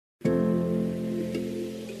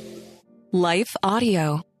Life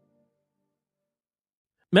Audio.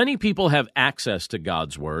 Many people have access to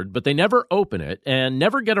God's Word, but they never open it and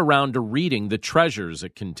never get around to reading the treasures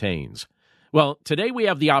it contains. Well, today we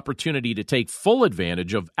have the opportunity to take full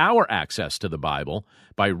advantage of our access to the Bible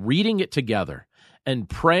by reading it together and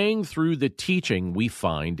praying through the teaching we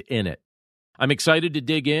find in it. I'm excited to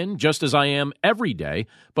dig in, just as I am every day,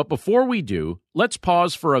 but before we do, let's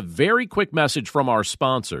pause for a very quick message from our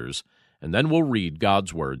sponsors, and then we'll read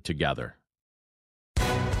God's Word together.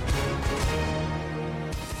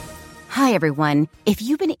 Hi, everyone. If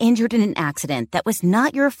you've been injured in an accident that was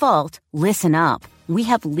not your fault, listen up. We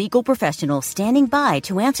have legal professionals standing by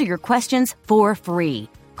to answer your questions for free.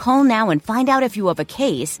 Call now and find out if you have a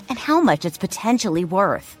case and how much it's potentially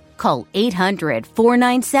worth. Call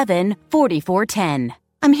 800-497-4410.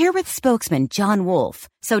 I'm here with spokesman John Wolf.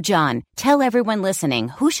 So, John, tell everyone listening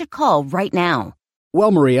who should call right now.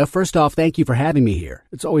 Well, Maria, first off, thank you for having me here.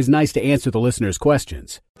 It's always nice to answer the listeners'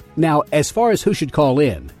 questions. Now, as far as who should call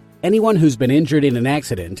in, anyone who's been injured in an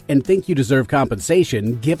accident and think you deserve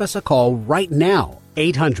compensation, give us a call right now.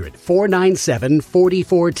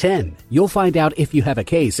 800-497-4410. You'll find out if you have a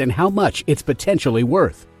case and how much it's potentially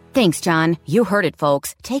worth. Thanks, John. You heard it,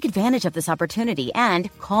 folks. Take advantage of this opportunity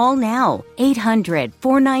and call now.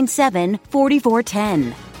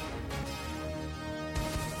 800-497-4410.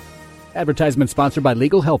 Advertisement sponsored by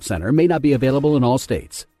Legal Help Center. May not be available in all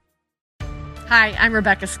states. Hi, I'm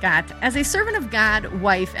Rebecca Scott. As a servant of God,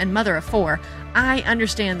 wife, and mother of four, I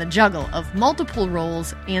understand the juggle of multiple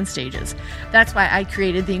roles and stages. That's why I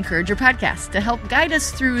created the Encourager podcast to help guide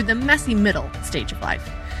us through the messy middle stage of life.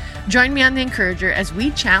 Join me on the Encourager as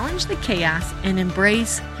we challenge the chaos and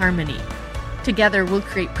embrace harmony. Together, we'll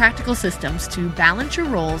create practical systems to balance your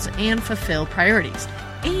roles and fulfill priorities.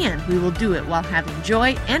 And we will do it while having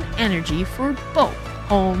joy and energy for both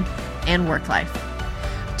home and work life.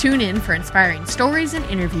 Tune in for inspiring stories and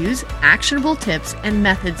interviews, actionable tips, and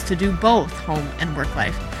methods to do both home and work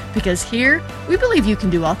life. Because here, we believe you can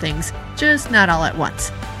do all things, just not all at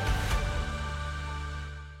once.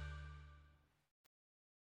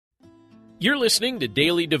 You're listening to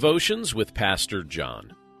Daily Devotions with Pastor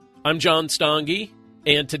John. I'm John Stange,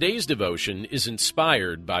 and today's devotion is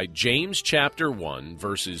inspired by James chapter 1,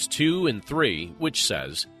 verses 2 and 3, which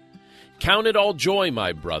says, "Count it all joy,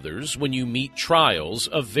 my brothers, when you meet trials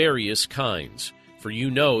of various kinds, for you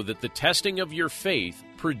know that the testing of your faith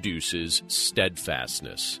produces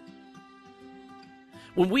steadfastness."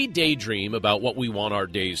 When we daydream about what we want our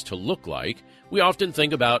days to look like, we often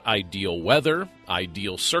think about ideal weather,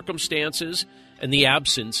 ideal circumstances, and the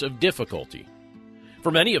absence of difficulty.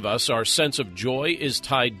 For many of us, our sense of joy is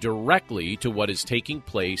tied directly to what is taking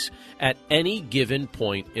place at any given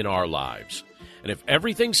point in our lives. And if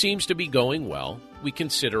everything seems to be going well, we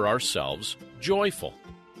consider ourselves joyful.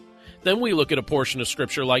 Then we look at a portion of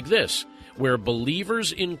Scripture like this, where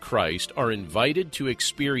believers in Christ are invited to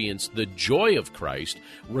experience the joy of Christ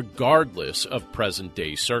regardless of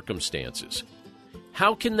present-day circumstances.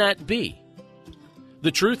 How can that be? The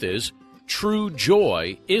truth is, true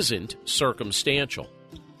joy isn't circumstantial.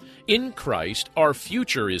 In Christ, our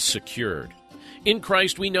future is secured. In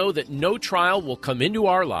Christ, we know that no trial will come into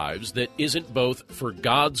our lives that isn't both for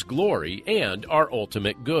God's glory and our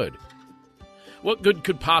ultimate good. What good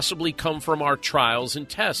could possibly come from our trials and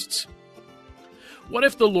tests? What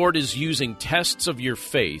if the Lord is using tests of your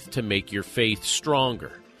faith to make your faith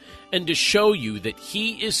stronger and to show you that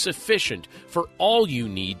He is sufficient for all you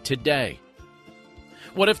need today?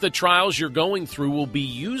 What if the trials you're going through will be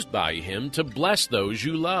used by Him to bless those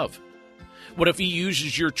you love? What if He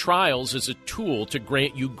uses your trials as a tool to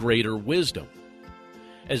grant you greater wisdom?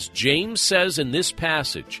 As James says in this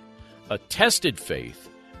passage, a tested faith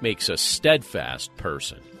makes a steadfast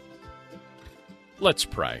person. Let's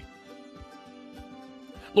pray.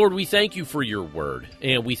 Lord, we thank you for your word,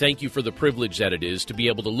 and we thank you for the privilege that it is to be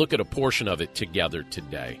able to look at a portion of it together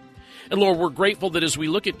today. And Lord, we're grateful that as we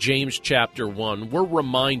look at James chapter 1, we're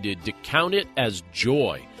reminded to count it as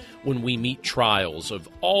joy when we meet trials of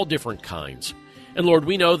all different kinds. And Lord,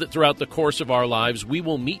 we know that throughout the course of our lives, we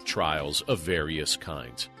will meet trials of various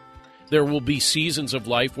kinds. There will be seasons of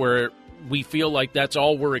life where we feel like that's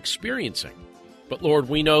all we're experiencing. But Lord,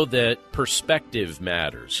 we know that perspective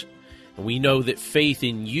matters. And we know that faith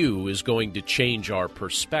in you is going to change our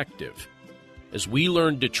perspective. As we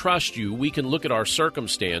learn to trust you, we can look at our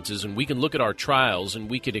circumstances and we can look at our trials and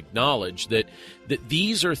we can acknowledge that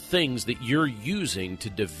these are things that you're using to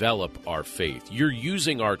develop our faith. You're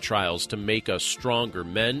using our trials to make us stronger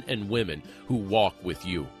men and women who walk with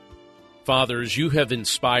you. Fathers, you have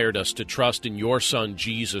inspired us to trust in your Son,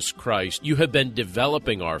 Jesus Christ. You have been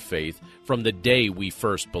developing our faith from the day we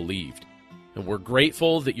first believed. And we're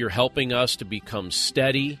grateful that you're helping us to become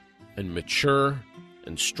steady and mature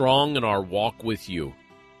and strong in our walk with you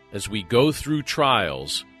as we go through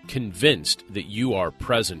trials, convinced that you are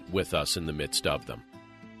present with us in the midst of them.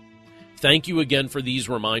 Thank you again for these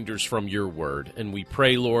reminders from your word, and we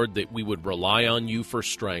pray, Lord, that we would rely on you for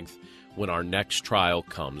strength when our next trial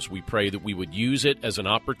comes. We pray that we would use it as an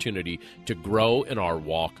opportunity to grow in our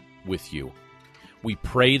walk with you. We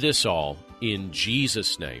pray this all in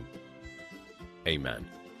Jesus' name. Amen.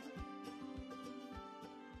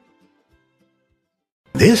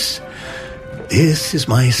 This is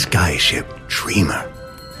my skyship, Dreamer.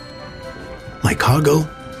 My cargo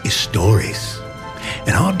is stories,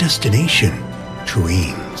 and our destination,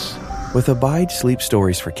 dreams. With Abide Sleep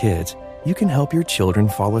Stories for Kids, you can help your children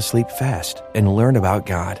fall asleep fast and learn about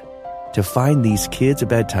God. To find these kids'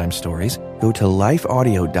 bedtime stories, go to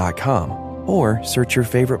lifeaudio.com or search your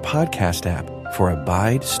favorite podcast app for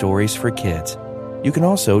Abide Stories for Kids. You can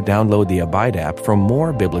also download the Abide app for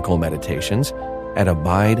more biblical meditations at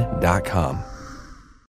abide.com.